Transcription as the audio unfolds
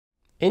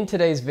In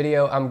today's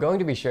video, I'm going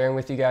to be sharing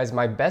with you guys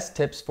my best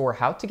tips for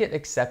how to get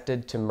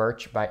accepted to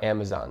merch by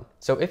Amazon.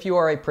 So if you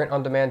are a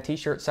print-on-demand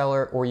t-shirt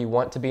seller or you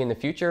want to be in the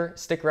future,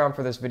 stick around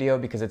for this video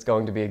because it's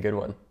going to be a good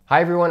one.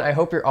 Hi everyone, I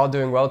hope you're all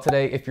doing well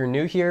today. If you're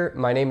new here,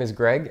 my name is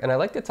Greg and I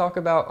like to talk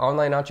about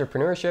online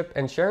entrepreneurship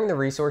and sharing the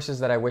resources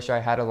that I wish I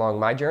had along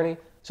my journey.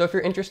 So if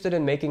you're interested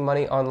in making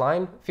money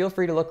online, feel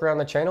free to look around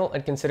the channel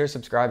and consider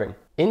subscribing.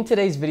 In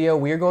today's video,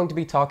 we are going to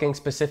be talking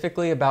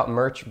specifically about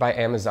merch by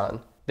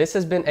Amazon. This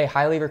has been a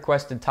highly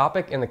requested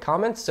topic in the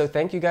comments, so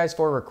thank you guys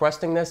for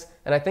requesting this,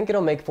 and I think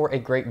it'll make for a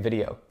great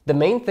video. The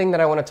main thing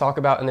that I want to talk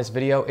about in this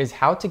video is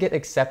how to get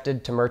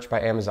accepted to merch by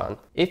Amazon.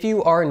 If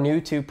you are new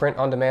to print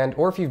on demand,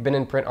 or if you've been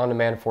in print on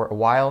demand for a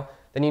while,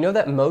 then you know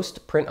that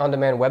most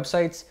print-on-demand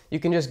websites, you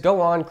can just go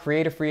on,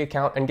 create a free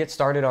account, and get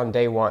started on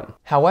day one.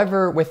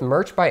 However, with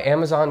Merch by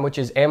Amazon, which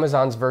is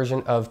Amazon's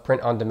version of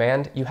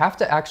print-on-demand, you have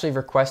to actually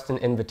request an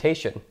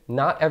invitation.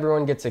 Not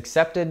everyone gets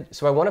accepted,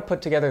 so I want to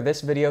put together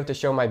this video to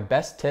show my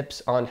best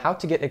tips on how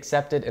to get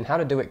accepted and how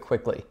to do it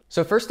quickly.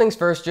 So first things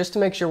first, just to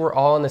make sure we're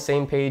all on the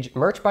same page,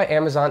 Merch by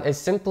Amazon is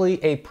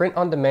simply a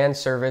print-on-demand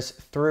service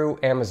through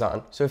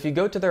Amazon. So if you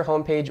go to their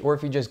homepage, or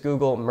if you just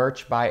Google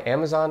Merch by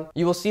Amazon,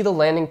 you will see the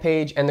landing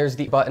page and there's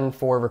the button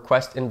for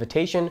request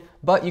invitation,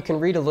 but you can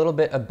read a little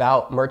bit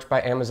about Merch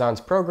by Amazon's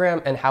program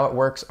and how it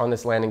works on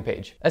this landing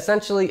page.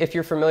 Essentially, if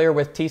you're familiar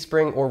with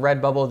Teespring or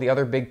Redbubble, the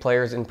other big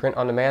players in print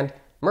on demand,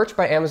 Merch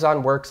by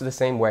Amazon works the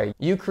same way.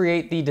 You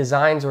create the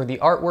designs or the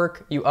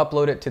artwork, you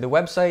upload it to the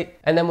website,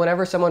 and then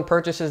whenever someone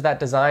purchases that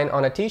design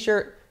on a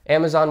t-shirt,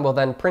 Amazon will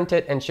then print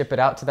it and ship it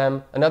out to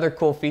them. Another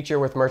cool feature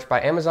with Merch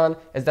by Amazon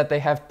is that they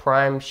have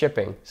Prime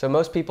shipping. So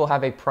most people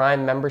have a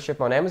Prime membership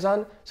on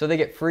Amazon, so they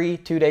get free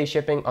 2-day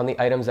shipping on the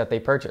items that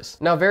they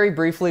purchase. Now, very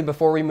briefly,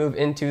 before we move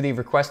into the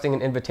requesting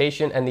an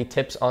invitation and the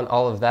tips on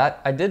all of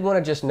that, I did want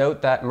to just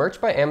note that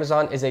Merch by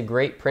Amazon is a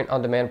great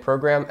print-on-demand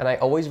program, and I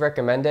always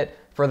recommend it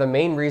for the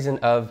main reason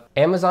of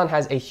Amazon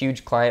has a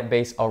huge client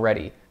base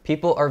already.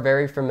 People are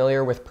very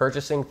familiar with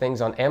purchasing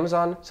things on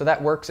Amazon, so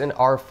that works in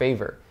our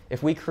favor.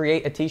 If we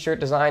create a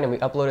t-shirt design and we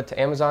upload it to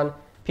Amazon,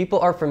 people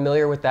are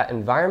familiar with that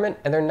environment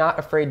and they're not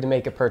afraid to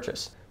make a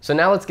purchase. So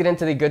now let's get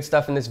into the good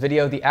stuff in this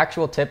video, the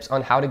actual tips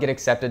on how to get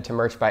accepted to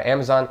Merch by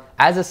Amazon.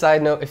 As a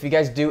side note, if you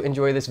guys do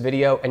enjoy this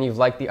video and you've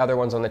liked the other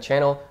ones on the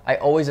channel, I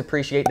always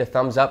appreciate the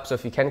thumbs up. So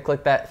if you can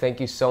click that, thank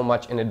you so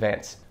much in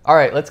advance. All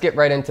right, let's get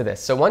right into this.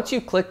 So once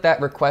you click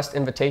that request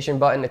invitation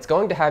button, it's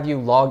going to have you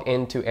log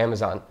into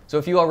Amazon. So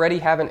if you already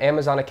have an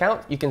Amazon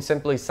account, you can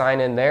simply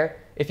sign in there.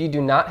 If you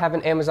do not have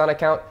an Amazon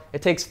account,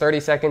 it takes 30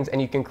 seconds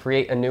and you can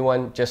create a new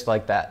one just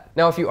like that.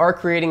 Now, if you are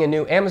creating a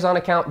new Amazon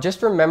account,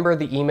 just remember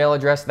the email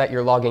address that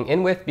you're logging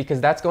in with because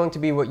that's going to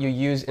be what you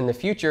use in the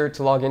future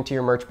to log into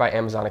your Merch by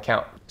Amazon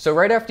account. So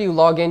right after you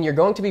log in, you're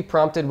going to be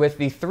prompted with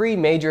the 3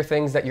 major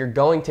things that you're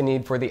going to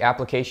need for the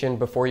application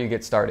before you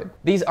get started.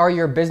 These are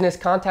your business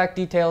contact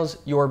details,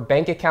 your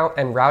bank account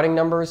and routing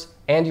numbers,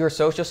 and your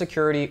social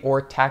security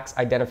or tax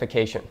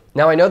identification.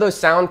 Now, I know those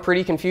sound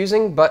pretty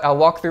confusing, but I'll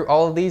walk through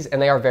all of these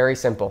and they are very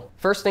simple.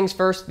 First things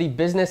first, the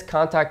business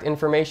contact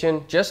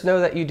information. Just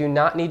know that you do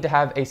not need to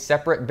have a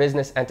separate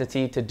business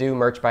entity to do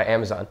Merch by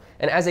Amazon.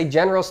 And as a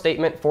general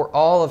statement for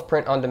all of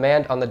print on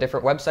demand on the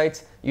different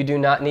websites, you do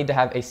not need to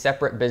have a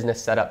separate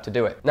business setup to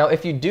do it. Now,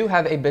 if you do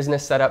have a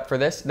business setup for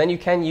this, then you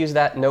can use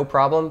that no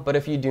problem. But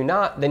if you do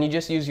not, then you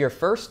just use your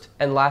first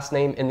and last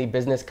name in the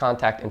business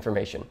contact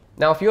information.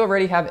 Now, if you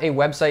already have a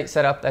website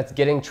set up that's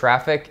getting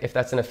traffic, if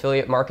that's an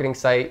affiliate marketing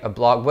site, a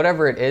blog,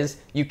 whatever it is,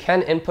 you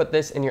can input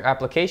this in your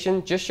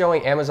application, just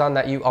showing Amazon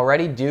that you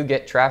already do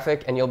get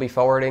traffic and you'll be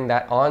forwarding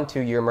that on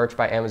to your Merch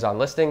by Amazon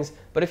listings.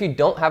 But if you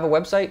don't have a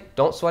website,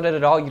 don't sweat it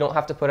at all. You don't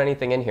have to put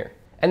anything in here.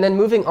 And then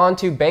moving on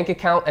to bank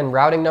account and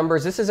routing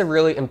numbers, this is a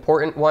really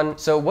important one.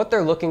 So what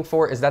they're looking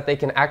for is that they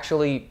can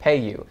actually pay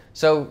you.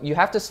 So you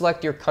have to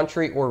select your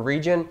country or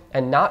region,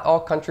 and not all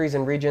countries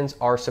and regions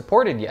are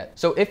supported yet.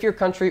 So if your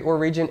country or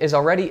region is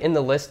already in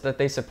the list that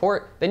they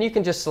support, then you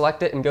can just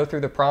select it and go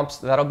through the prompts.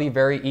 That'll be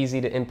very easy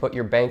to input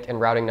your bank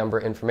and routing number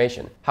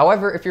information.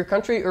 However, if your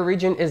country or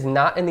region is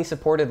not in the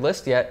supported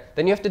list yet,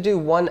 then you have to do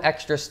one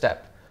extra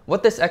step.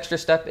 What this extra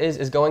step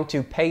is going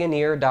to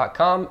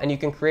Payoneer.com and you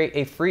can create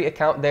a free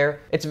account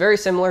there. It's very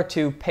similar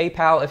to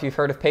PayPal if you've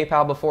heard of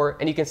PayPal before,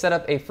 and you can set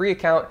up a free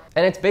account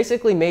and it's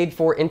basically made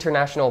for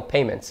international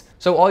payments.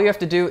 So all you have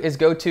to do is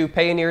go to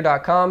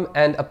Payoneer.com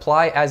and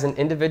apply as an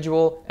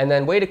individual and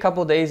then wait a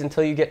couple days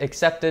until you get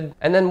accepted.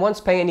 And then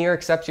once Payoneer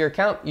accepts your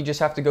account, you just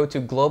have to go to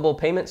Global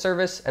Payment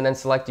Service and then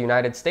select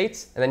United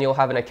States, and then you'll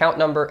have an account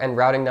number and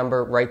routing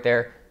number right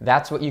there.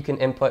 That's what you can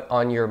input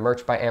on your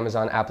Merch by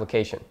Amazon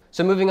application.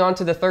 So moving on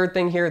to the third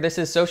thing here, this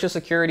is social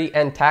security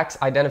and tax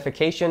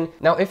identification.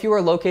 Now, if you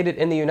are located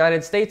in the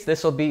United States,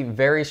 this will be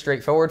very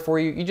straightforward for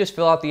you. You just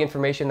fill out the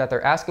information that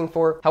they're asking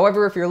for.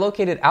 However, if you're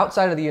located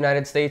outside of the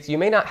United States, you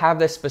may not have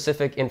this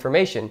specific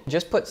information.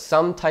 Just put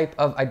some type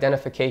of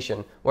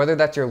identification, whether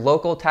that's your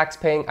local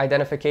tax-paying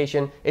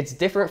identification. It's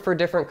different for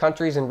different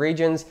countries and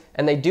regions,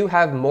 and they do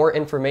have more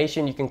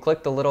information. You can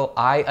click the little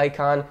eye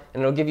icon,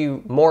 and it'll give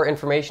you more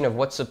information of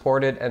what's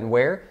supported and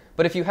where.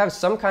 but if you have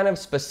some kind of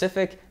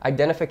specific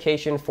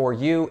identification for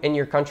you in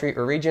your country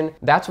or region,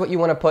 that's what you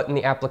want to put in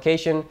the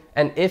application.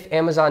 And if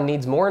Amazon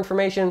needs more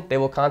information, they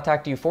will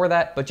contact you for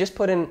that, but just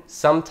put in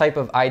some type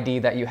of ID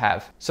that you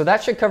have. So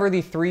that should cover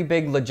the 3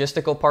 big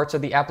logistical parts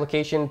of the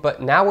application,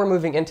 but now we're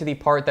moving into the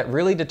part that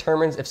really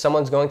determines if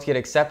someone's going to get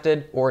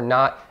accepted or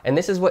not, and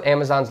this is what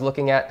Amazon's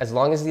looking at as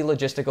long as the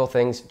logistical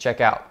things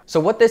check out. So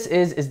what this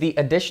is the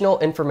additional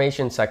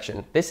information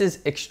section. This is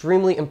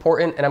extremely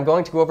important, and I'm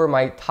going to go over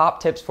my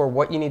top tips for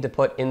what you need to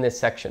put in this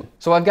section.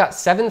 So I've got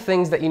 7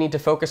 things that you need to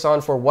focus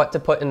on for what to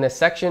put in this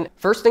section.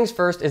 First things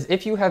first is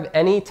if you have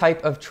any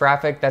type of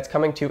traffic that's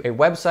coming to a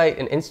website,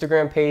 an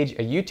Instagram page,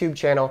 a YouTube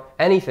channel,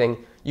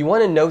 anything, you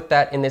want to note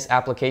that in this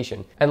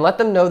application and let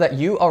them know that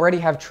you already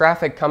have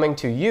traffic coming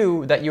to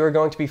you that you are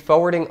going to be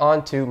forwarding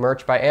on to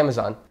Merch by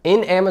Amazon.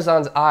 In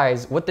Amazon's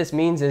eyes, what this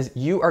means is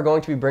you are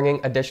going to be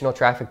bringing additional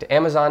traffic to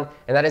Amazon,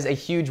 and that is a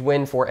huge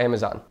win for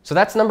Amazon. So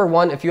that's number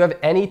 1. If you have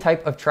any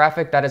type of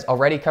traffic that is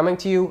already coming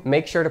to you,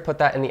 make sure to put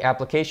that in the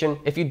application.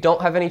 If you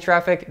don't have any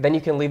traffic, then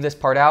you can leave this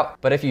part out,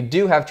 but if you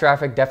do have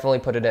traffic, definitely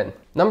put it in.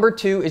 Number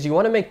 2 is you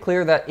want to make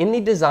clear that in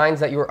the designs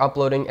that you are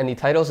uploading and the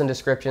titles and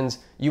descriptions,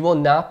 you will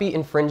not be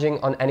infringing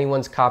on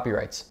anyone's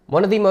copyrights.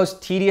 One of the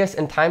most tedious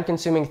and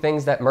time-consuming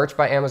things that Merch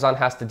by Amazon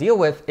has to deal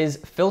with is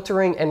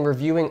filtering and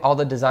reviewing all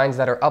the designs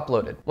that are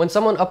uploaded. When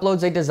someone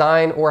uploads a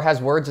design or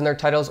has words in their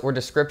titles or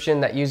description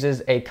that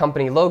uses a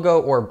company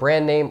logo or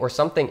brand name or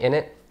something in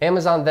it,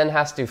 Amazon then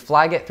has to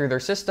flag it through their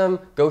system,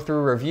 go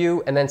through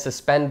review, and then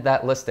suspend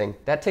that listing.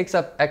 That takes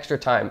up extra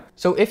time.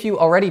 So if you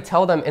already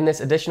tell them in this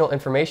additional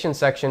information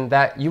section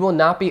that you will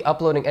not be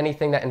uploading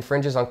anything that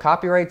infringes on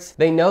copyrights,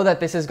 they know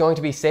that this is going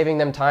to be saving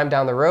them time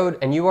down the road,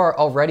 and you are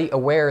already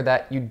aware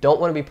that you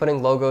don't want to be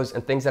putting logos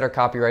and things that are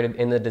copyrighted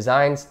in the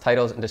designs,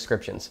 titles, and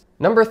descriptions.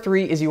 Number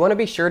 3 is you want to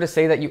be sure to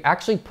say that you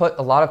actually put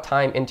a lot of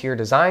time into your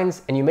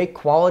designs and you make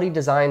quality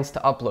designs to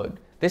upload.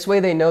 This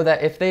way they know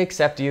that if they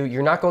accept you,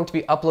 you're not going to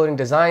be uploading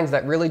designs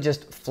that really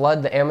just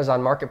flood the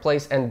Amazon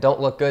marketplace and don't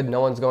look good,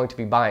 no one's going to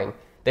be buying.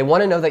 They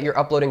want to know that you're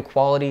uploading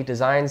quality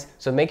designs,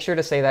 so make sure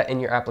to say that in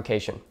your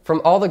application.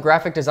 From all the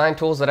graphic design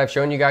tools that I've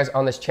shown you guys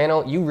on this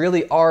channel, you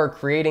really are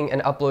creating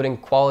and uploading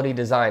quality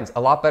designs,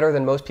 a lot better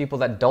than most people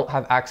that don't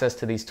have access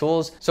to these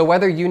tools. So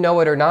whether you know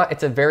it or not,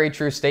 it's a very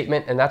true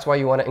statement, and that's why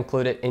you want to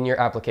include it in your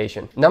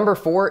application. Number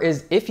 4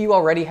 is if you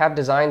already have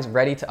designs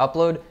ready to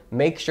upload,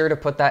 make sure to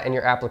put that in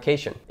your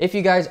application. If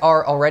you guys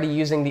are already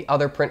using the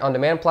other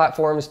print-on-demand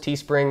platforms,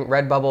 Teespring,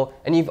 Redbubble,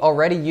 and you've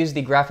already used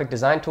the graphic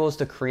design tools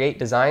to create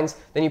designs,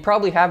 then you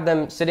probably have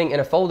them sitting in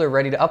a folder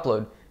ready to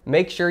upload.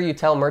 Make sure you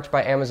tell Merch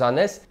by Amazon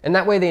this, and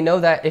that way they know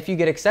that if you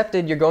get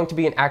accepted, you're going to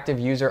be an active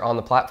user on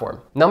the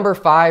platform. Number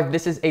 5,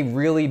 this is a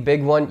really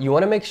big one. You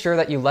want to make sure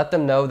that you let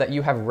them know that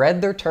you have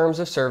read their terms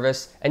of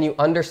service and you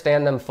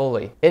understand them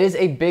fully. It is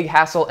a big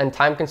hassle and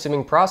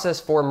time-consuming process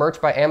for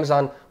Merch by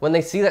Amazon when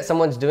they see that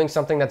someone's doing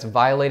something that's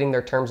violating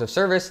their terms of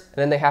service, and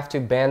then they have to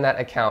ban that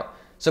account.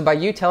 So by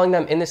you telling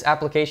them in this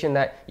application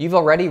that you've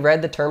already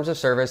read the terms of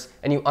service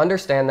and you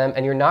understand them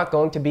and you're not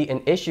going to be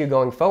an issue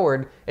going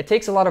forward, it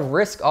takes a lot of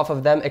risk off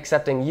of them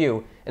accepting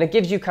you, and it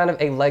gives you kind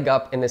of a leg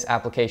up in this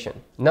application.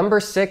 Number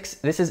 6,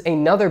 this is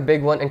another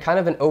big one and kind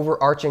of an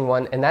overarching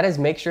one, and that is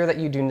make sure that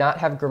you do not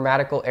have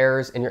grammatical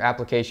errors in your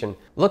application.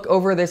 Look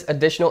over this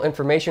additional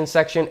information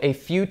section a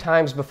few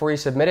times before you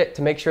submit it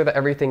to make sure that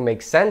everything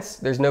makes sense,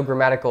 there's no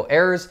grammatical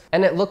errors,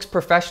 and it looks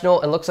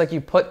professional and looks like you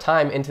put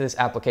time into this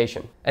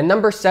application. And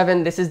number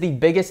 7, this is the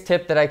biggest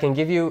tip that I can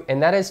give you,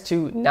 and that is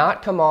to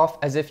not come off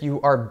as if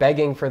you are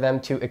begging for them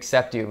to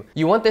accept you.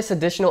 You want this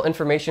additional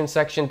information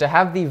section to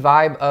have the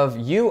vibe of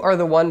you are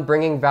the one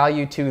bringing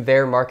value to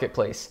their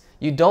marketplace.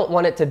 You don't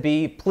want it to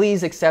be,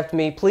 please accept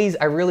me, please,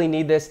 I really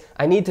need this,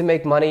 I need to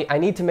make money, I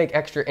need to make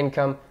extra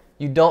income.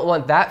 You don't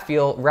want that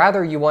feel,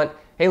 rather you want,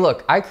 hey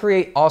look, I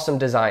create awesome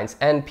designs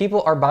and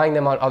people are buying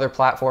them on other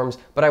platforms,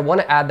 but I want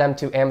to add them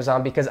to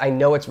Amazon because I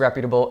know it's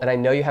reputable and I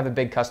know you have a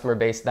big customer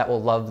base that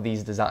will love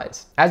these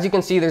designs. As you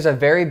can see, there's a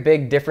very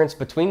big difference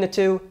between the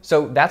two,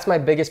 so that's my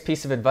biggest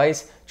piece of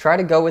advice. Try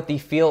to go with the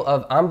feel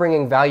of I'm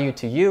bringing value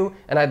to you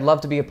and I'd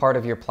love to be a part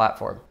of your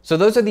platform. So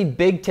those are the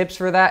big tips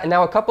for that. And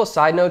now a couple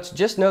side notes,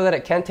 just know that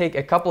it can take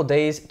a couple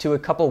days to a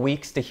couple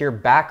weeks to hear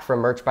back from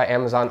Merch by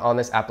Amazon on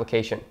this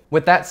application.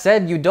 With that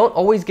said, you don't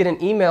always get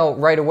an email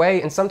right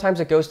away and sometimes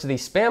it goes to the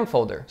spam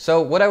folder.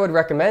 So what I would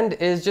recommend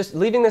is just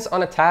leaving this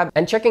on a tab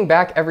and checking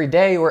back every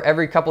day or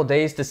every couple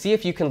days to see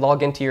if you can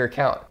log into your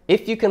account.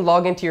 If you can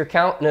log into your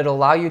account and it'll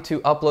allow you to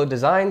upload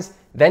designs,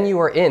 then you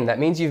are in. That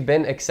means you've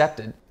been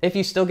accepted. If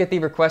you still get the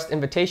request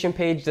invitation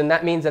page, then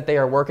that means that they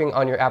are working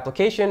on your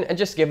application, and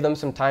just give them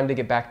some time to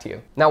get back to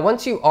you. Now,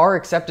 once you are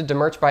accepted to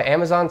Merch by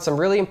Amazon, some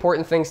really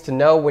important things to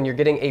know when you're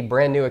getting a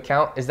brand new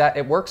account is that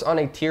it works on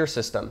a tier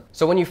system.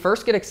 So when you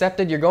first get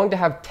accepted, you're going to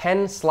have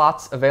 10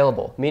 slots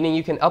available, meaning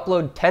you can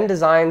upload 10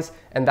 designs,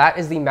 and that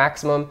is the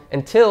maximum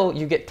until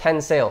you get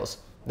 10 sales.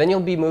 Then you'll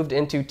be moved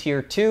into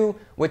tier 2,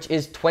 which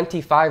is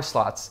 25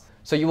 slots.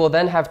 So you will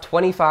then have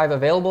 25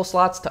 available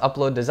slots to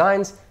upload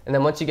designs, and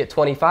then once you get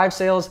 25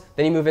 sales,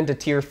 then you move into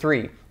tier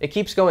 3. It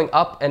keeps going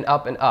up and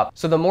up and up.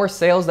 So the more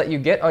sales that you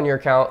get on your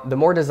account, the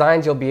more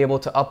designs you'll be able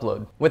to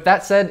upload. With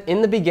that said,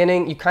 in the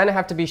beginning, you kind of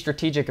have to be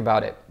strategic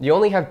about it. You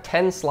only have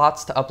 10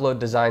 slots to upload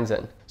designs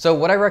in. So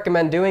what I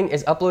recommend doing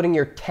is uploading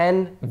your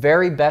 10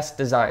 very best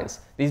designs.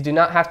 These do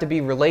not have to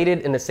be related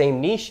in the same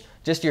niche,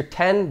 just your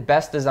 10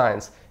 best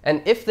designs.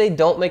 And if they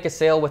don't make a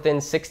sale within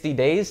 60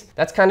 days,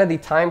 that's kind of the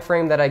time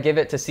frame that I give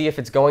it to see if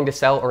it's going to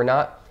sell or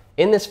not.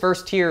 In this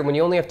first tier, when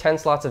you only have 10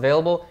 slots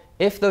available,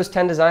 if those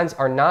 10 designs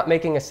are not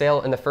making a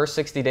sale in the first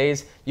 60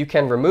 days, you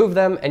can remove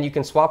them and you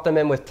can swap them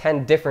in with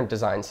 10 different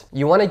designs.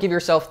 You want to give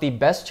yourself the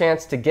best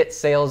chance to get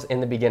sales in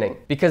the beginning,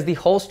 because the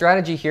whole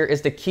strategy here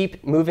is to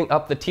keep moving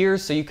up the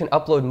tiers so you can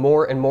upload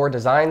more and more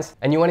designs,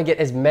 and you want to get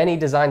as many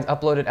designs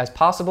uploaded as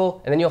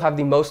possible, and then you'll have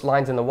the most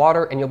lines in the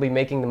water and you'll be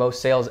making the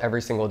most sales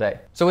every single day.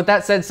 So with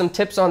that said, some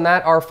tips on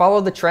that are follow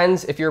the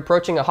trends. If you're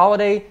approaching a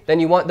holiday, then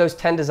you want those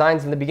 10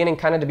 designs in the beginning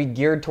kind of to be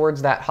geared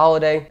towards that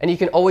holiday, and you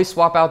can always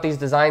swap out these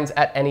designs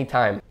at any time.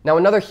 Now,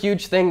 another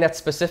huge thing that's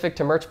specific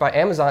to Merch by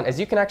Amazon is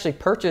you can actually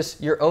purchase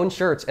your own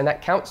shirts, and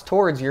that counts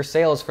towards your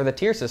sales for the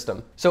tier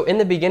system. So in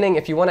the beginning,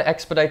 if you want to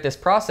expedite this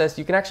process,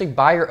 you can actually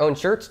buy your own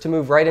shirts to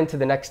move right into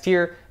the next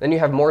tier. Then you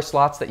have more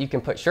slots that you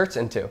can put shirts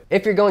into.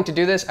 If you're going to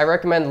do this, I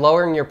recommend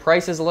lowering your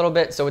prices a little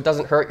bit so it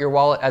doesn't hurt your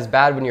wallet as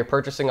bad when you're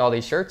purchasing all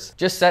these shirts.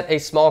 Just set a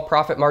small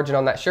profit margin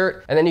on that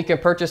shirt, and then you can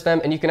purchase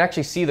them and you can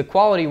actually see the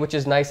quality, which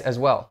is nice as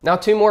well. Now,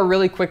 two more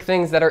really quick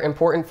things that are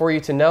important for you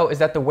to know is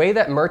that the way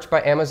that Merch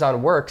by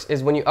Amazon works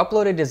is when you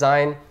upload a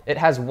design, it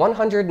has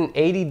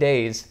 180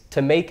 days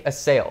to make a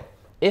sale.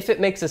 If it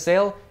makes a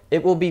sale,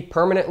 it will be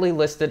permanently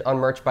listed on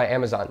Merch by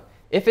Amazon.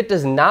 If it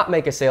does not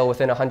make a sale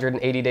within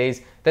 180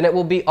 days, then it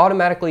will be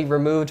automatically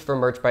removed from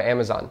Merch by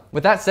Amazon.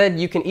 With that said,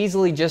 you can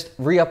easily just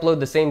re-upload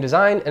the same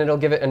design and it'll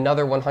give it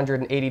another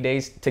 180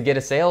 days to get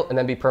a sale and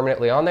then be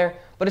permanently on there.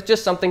 But it's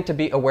just something to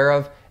be aware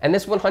of. And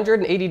this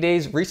 180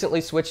 days recently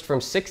switched from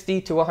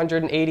 60 to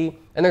 180,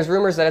 and there's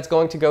rumors that it's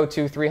going to go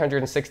to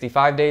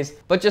 365 days.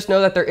 But just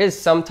know that there is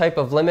some type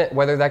of limit,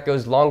 whether that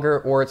goes longer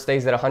or it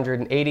stays at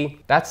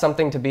 180. That's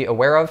something to be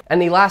aware of.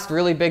 And the last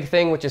really big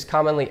thing, which is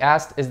commonly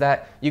asked, is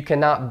that you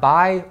cannot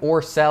buy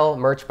or sell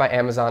Merch by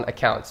Amazon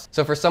accounts.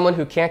 So for someone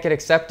who can't get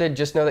accepted,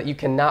 just know that you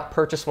cannot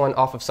purchase one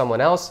off of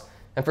someone else.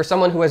 And for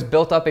someone who has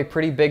built up a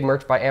pretty big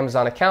Merch by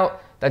Amazon account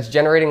that's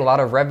generating a lot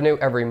of revenue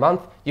every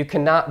month, you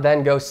cannot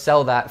then go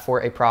sell that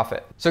for a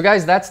profit. So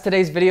guys, that's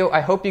today's video. I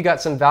hope you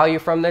got some value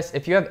from this.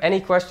 If you have any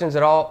questions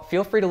at all,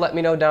 feel free to let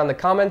me know down in the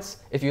comments.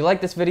 If you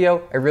like this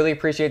video, I really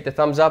appreciate the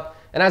thumbs up.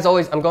 And as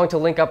always, I'm going to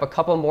link up a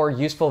couple more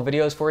useful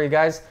videos for you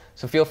guys,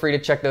 so feel free to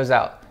check those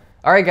out.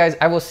 All right guys,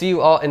 I will see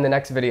you all in the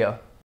next video.